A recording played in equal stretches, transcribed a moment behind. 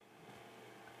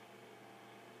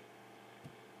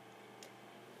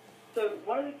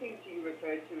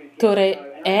Torej,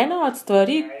 ena od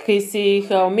stvari, ki si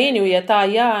jih omenil, je ta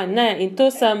ja, ne, in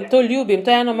to ljubim,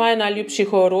 to je eno moje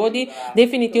najljubših orodij,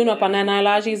 definitivno pa ne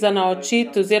najlažjih za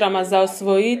naučiti oziroma za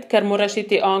osvojiti, ker moraš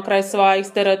iti onkraj svojih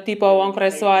stereotipov,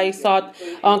 onkraj svojih sodb,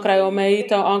 onkraj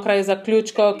omejitev, onkraj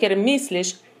zaključkov, ker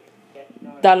misliš,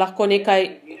 da lahko nekaj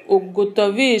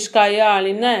ugotoviš, kaj ja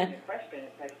ali ne.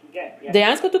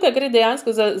 Dejansko tukaj gre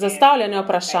dejansko za zastavljanje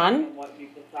vprašanj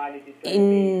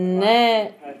in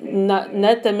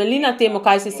ne temelji na temu,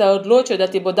 kaj si se odločil, da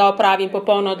ti bo dal pravi in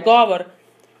popoln odgovor,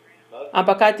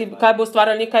 ampak kaj bo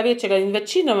ustvarjalo nekaj večjega. In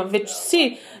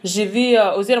vsi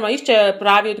živijo oziroma iščejo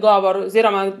pravi odgovor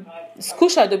oziroma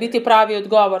skušajo dobiti pravi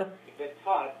odgovor.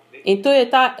 In to je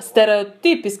ta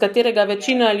stereotip, iz katerega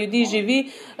večina ljudi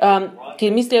živi,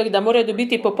 ki mislijo, da morajo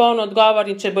dobiti popoln odgovor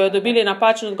in če bojo dobili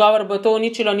napačen odgovor, bo to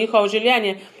uničilo njihovo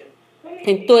življenje.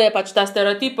 In to je pač ta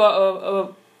stereotip,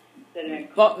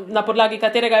 na podlagi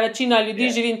katerega večina ljudi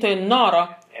živi in to je noro.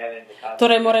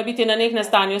 Torej mora biti na neknem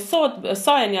stanju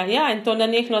sojenja, ja, in to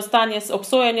nenehno stanje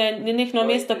obsojanja je nenehno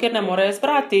mesto, kjer ne morejo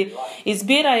zbrati.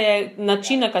 Izbira je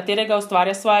način, na katerega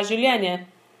ustvarja svoje življenje.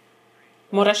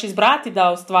 Moraš izbrati,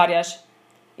 da ustvarjaš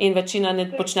in večina ne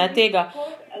počne tega.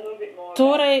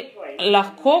 Torej,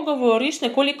 lahko govoriš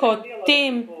nekoliko o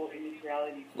tem,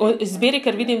 o izbiri,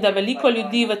 ker vidim, da veliko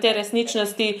ljudi v tej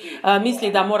resničnosti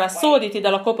misli, da mora soditi,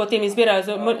 da lahko potem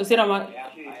izbirajo oziroma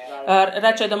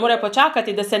rečejo, da morajo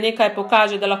počakati, da se nekaj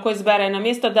pokaže, da lahko izberejo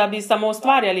namesto, da bi samo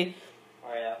ustvarjali.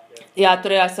 Ja,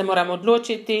 torej, se moram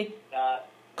odločiti,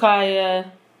 kaj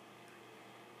je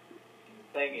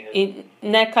in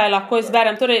nekaj lahko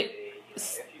izberem. Torej,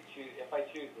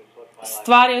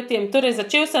 stvar je v tem. Torej,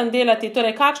 začel sem delati,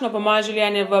 torej, kakšno bo moje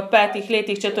življenje v 5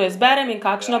 letih, če to izberem in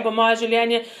kakšno bo moje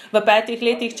življenje v 5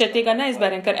 letih, če tega ne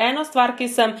izberem. Ker eno stvar, ki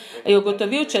sem jo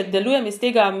ugotovil, če delujem iz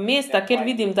tega mesta, kjer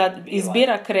vidim, da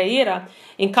izbira kreira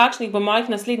in kakšnih bo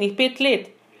mojih naslednjih 5 let,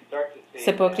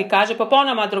 se prikaže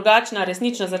popolnoma drugačna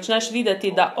resničnost. Začneš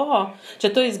videti, da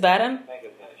če to izberem,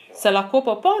 se lahko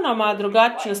popolnoma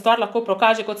drugačna stvar lahko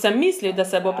prokaže, kot sem mislil, da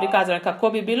se bo prikazala. Kako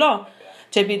bi bilo,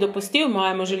 če bi dopustil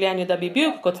mojemu življenju, da bi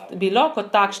bilo kot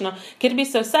takšno, kjer bi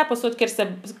se vse posod, kjer se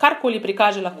karkoli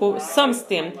prikaže, lahko sem s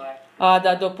tem,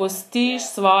 da dopustiš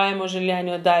svojemu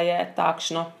življenju, da je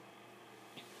takšno.